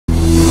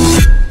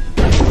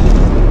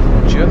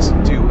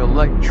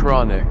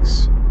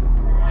electronics.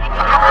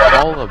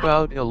 All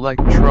about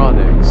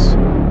electronics.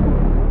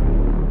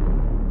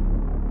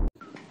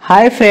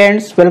 Hi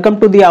friends, welcome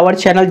to our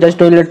channel Just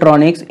Do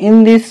Electronics.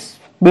 In this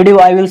video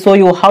I will show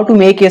you how to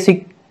make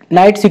a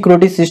night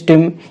security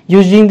system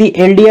using the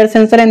LDR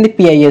sensor and the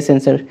PIR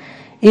sensor.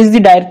 If the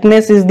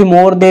darkness is the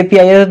more, the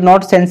PIR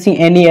not sensing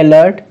any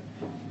alert,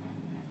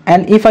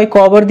 and if I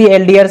cover the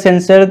LDR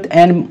sensor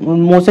and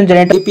motion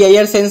generator, the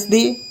PIR sense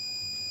the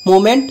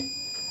movement,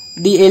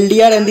 the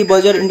LDR and the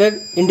buzzer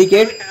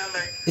indicate.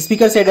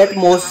 Speaker said that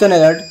motion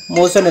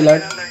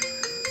alert.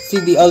 See,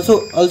 the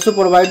also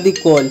provide the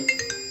call.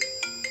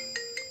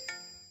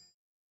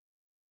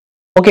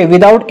 Okay,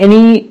 without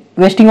any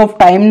wasting of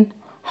time,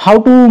 how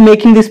to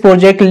making this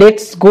project,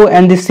 let's go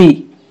and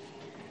see.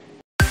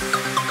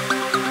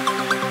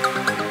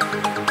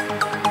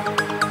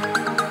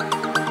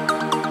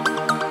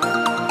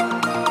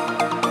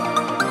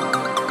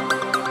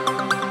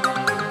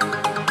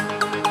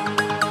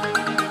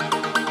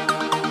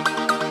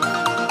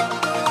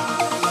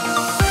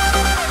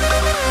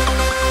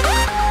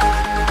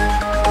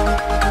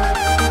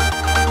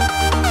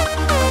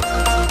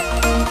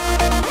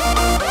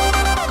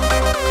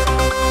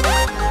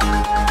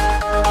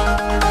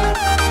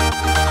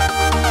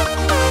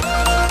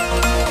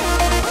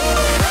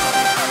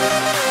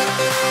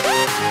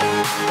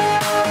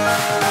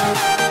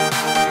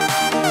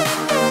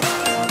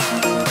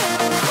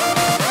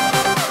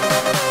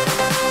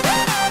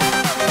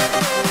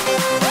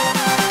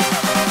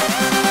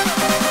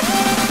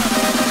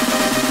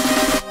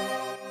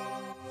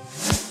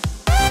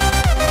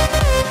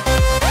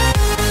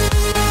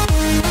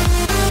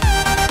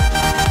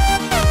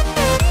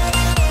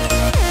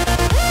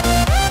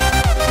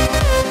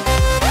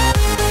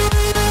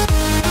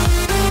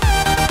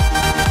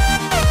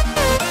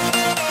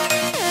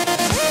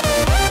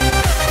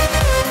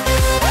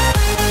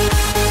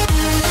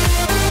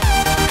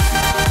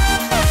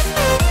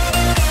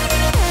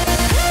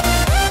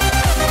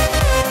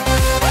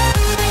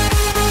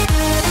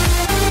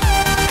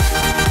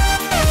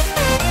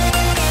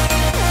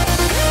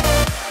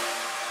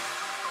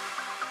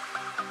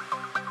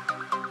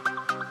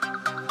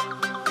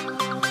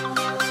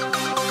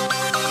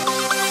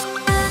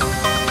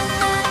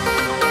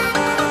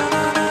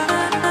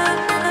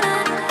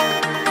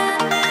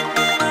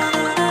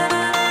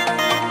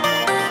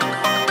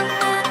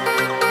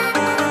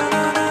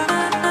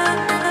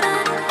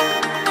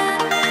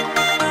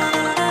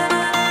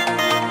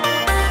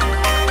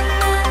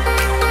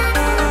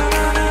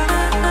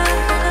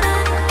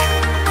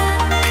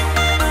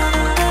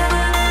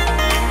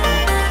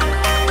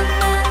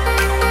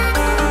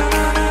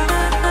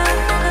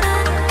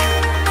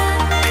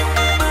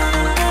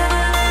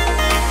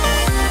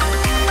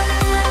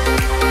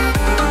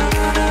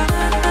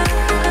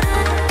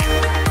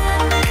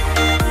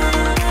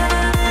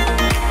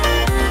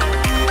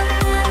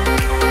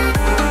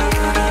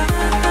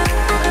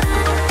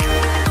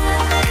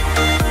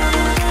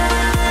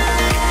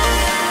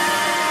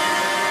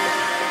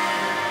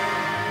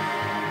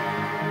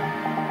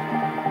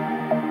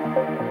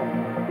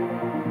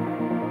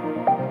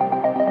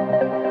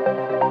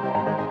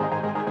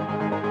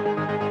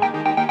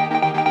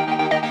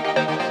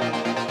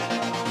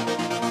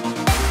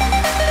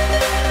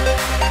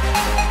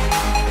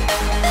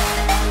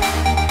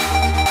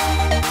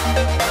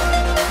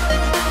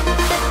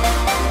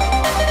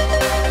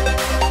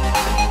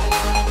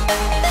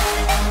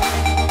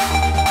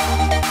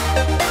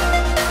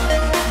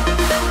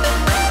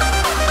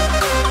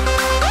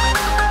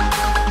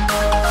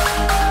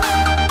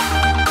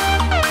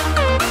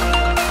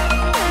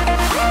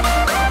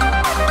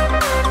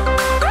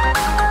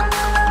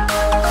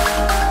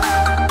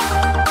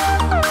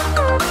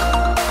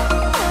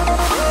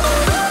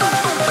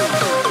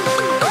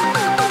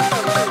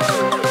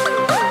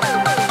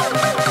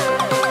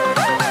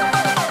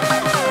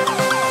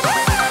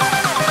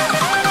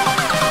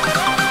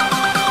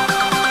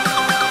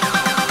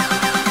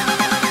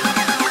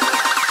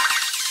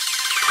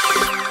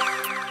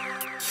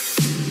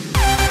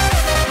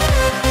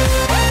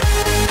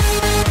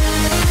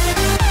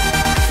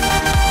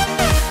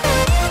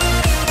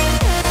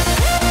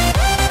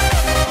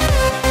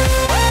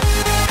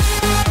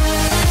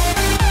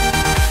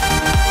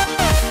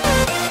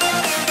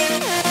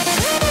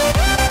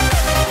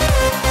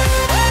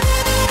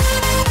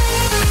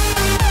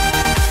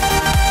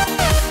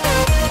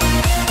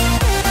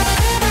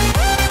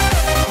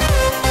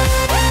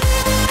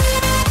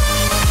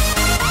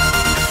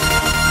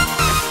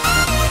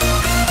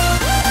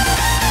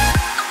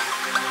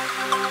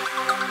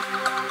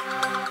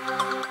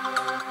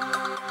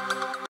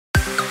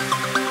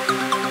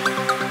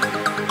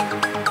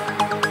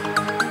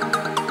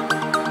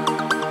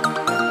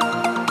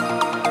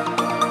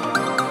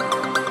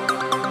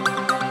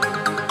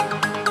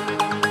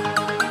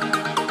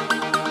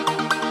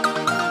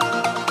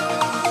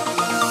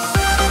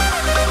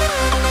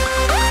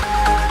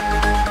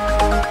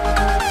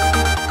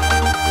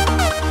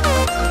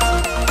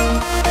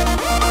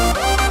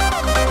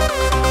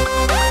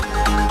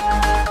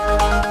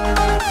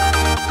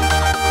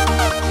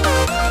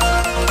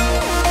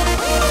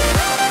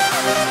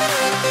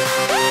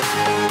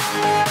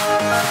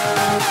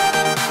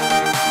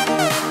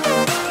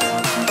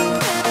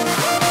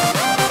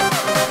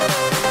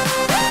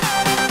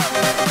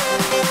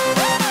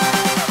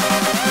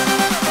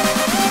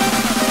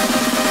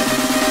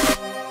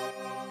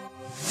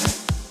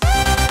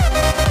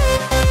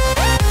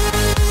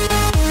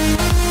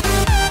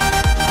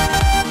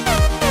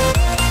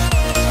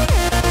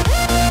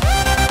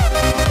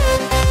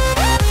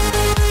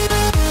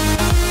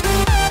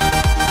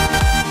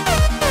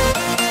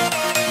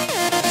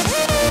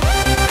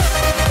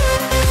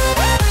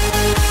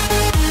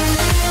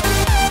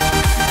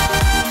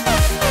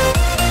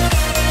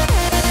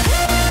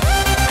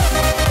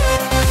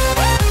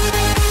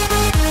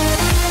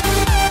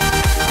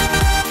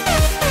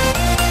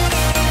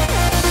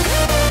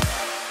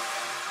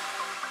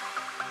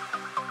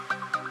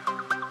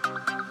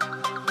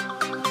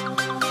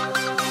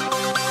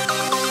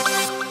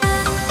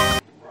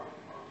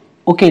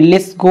 Okay,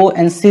 let's go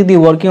and see the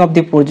working of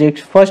the project.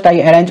 First, I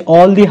arrange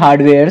all the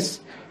hardwares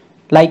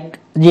like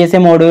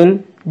GSM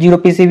module, 0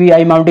 PCB,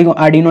 I mounting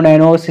Arduino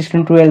Nano,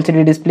 16 to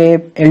LCD display,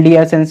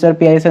 LDR sensor,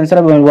 PI sensor,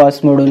 and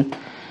VAS module.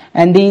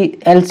 And the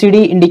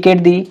LCD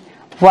indicate the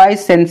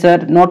voice sensor,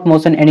 not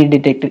motion any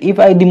detector. If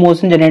the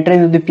motion generator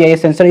in the PI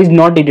sensor is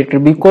not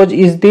detected because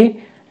is the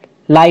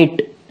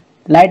light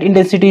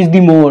intensity is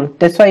the more,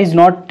 that's why is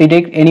not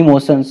detect any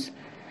motions.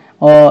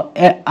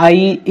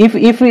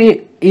 If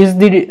is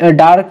the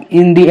dark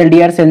in the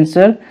LDR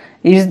sensor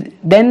is,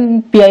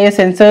 then PIS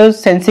sensor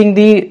sensing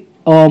the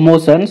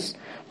motions,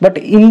 but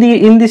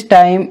in this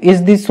time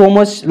is the so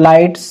much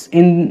lights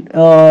in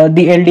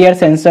the LDR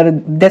sensor,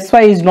 that's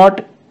why is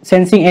not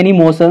sensing any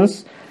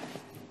motions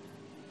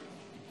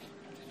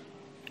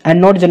and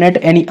not generate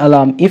any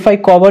alarm. If I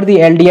cover the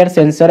LDR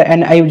sensor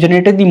and I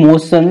generated the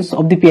motions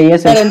of the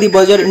PIS sensor and the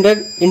buzzer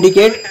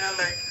indicate,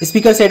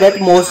 speaker said that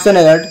motion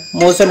alert,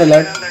 motion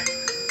alert.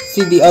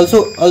 See, the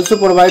also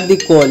provide the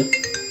call.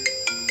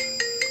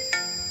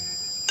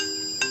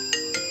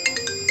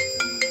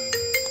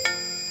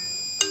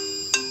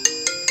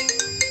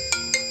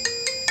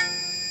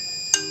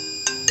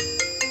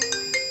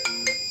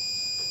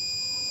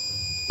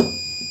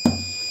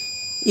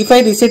 If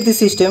I reset the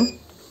system,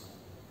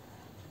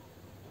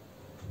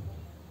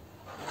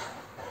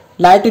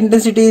 light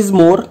intensity is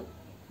more,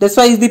 that's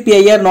why is the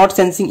PIR not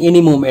sensing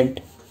any movement.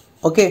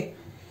 Okay,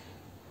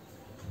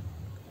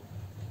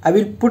 I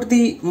will put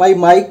my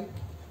mic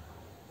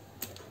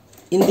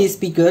in the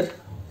speaker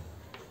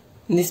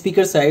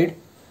side,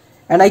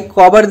 and I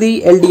cover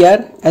the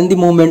LDR and the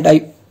movement,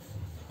 I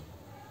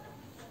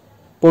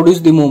produce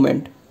the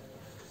movement.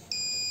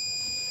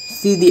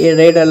 See, the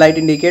red light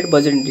indicate,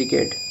 buzzer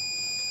indicate.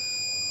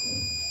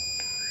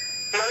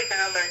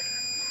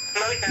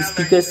 The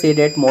speaker say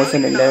that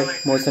motion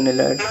alert, motion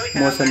alert,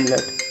 motion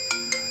alert.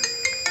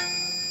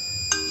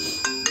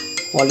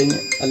 Falling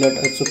alert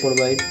also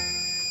provide.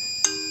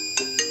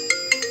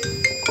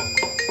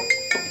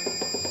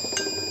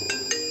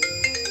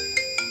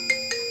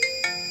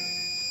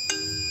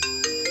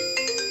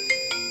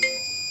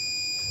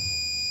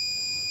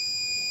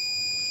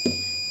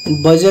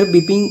 Buzzer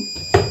beeping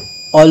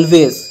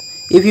always.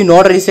 If you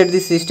not reset the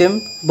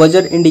system,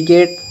 buzzer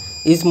indicate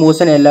is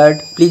motion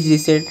alert, please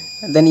reset.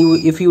 Then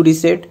if you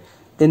reset,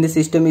 then the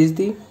system is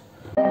the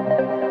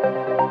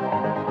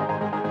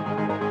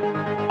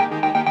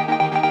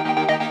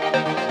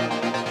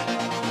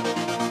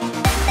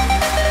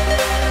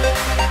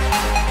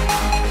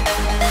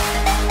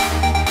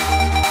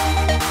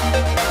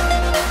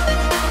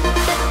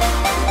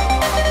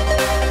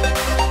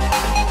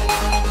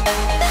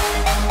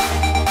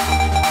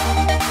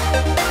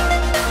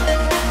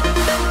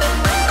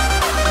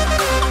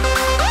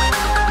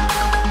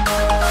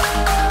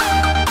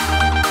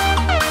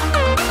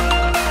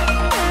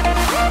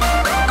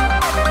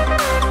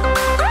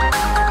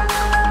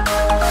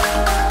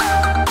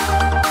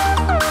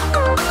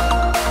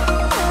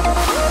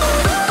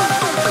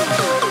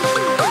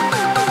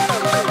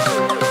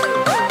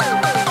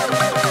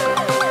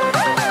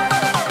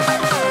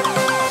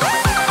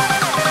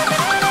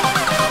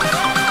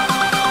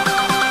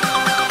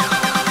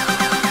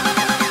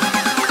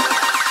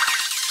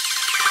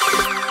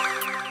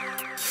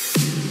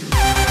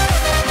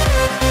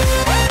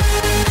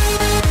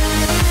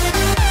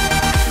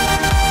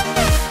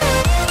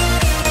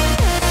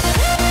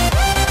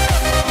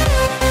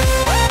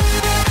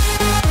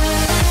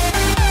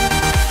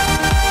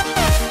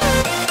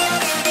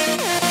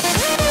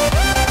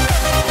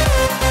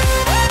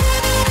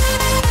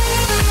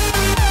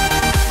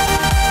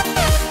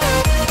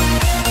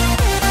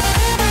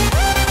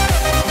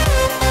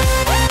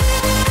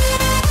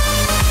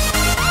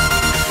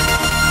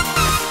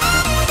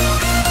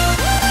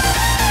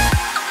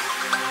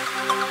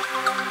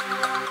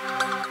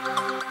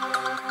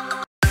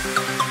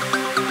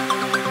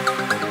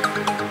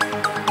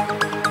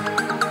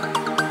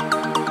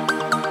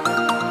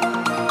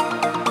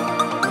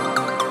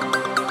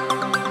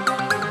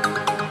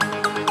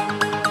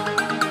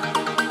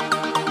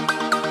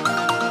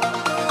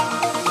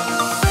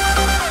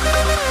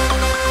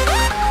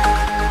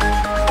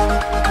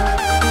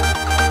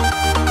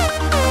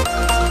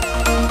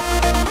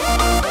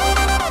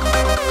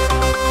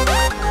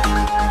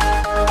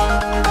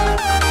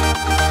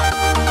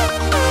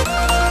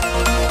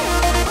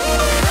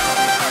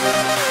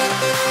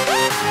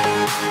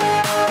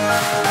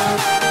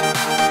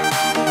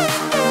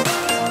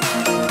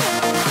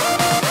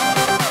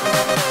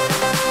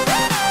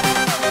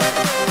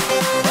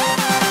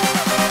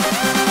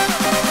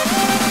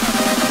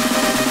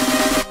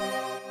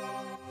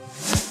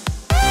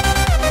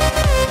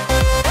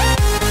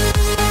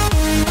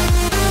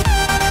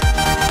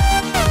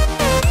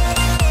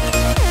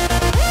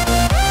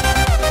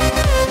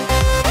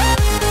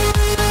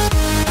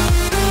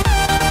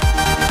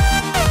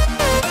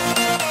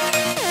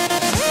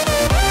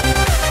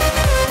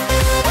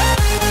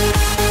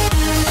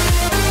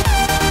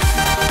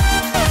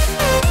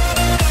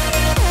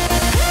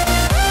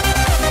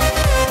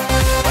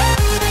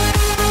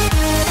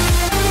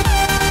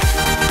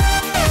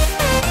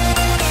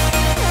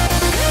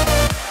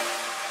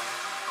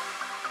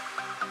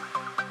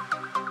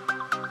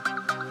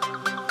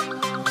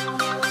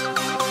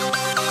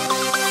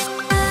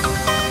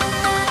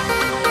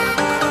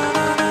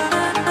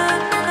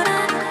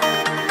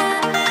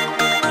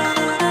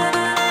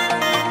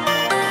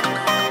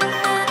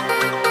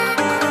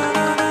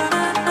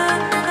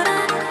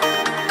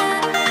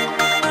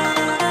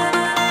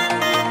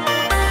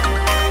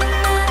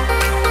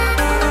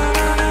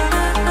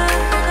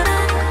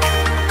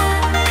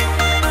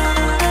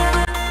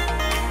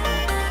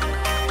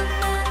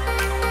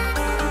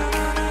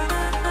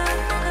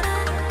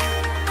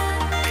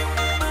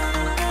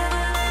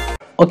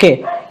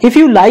Okay, if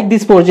you like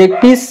this project,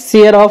 please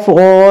share of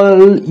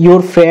all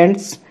your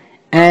friends,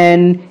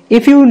 and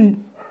if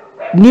you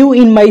new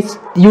in my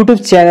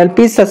YouTube channel,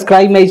 please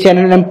subscribe my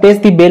channel and press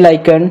the bell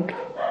icon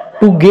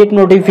to get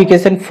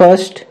notification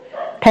first.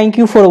 Thank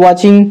you for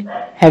watching.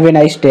 Have a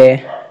nice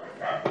day.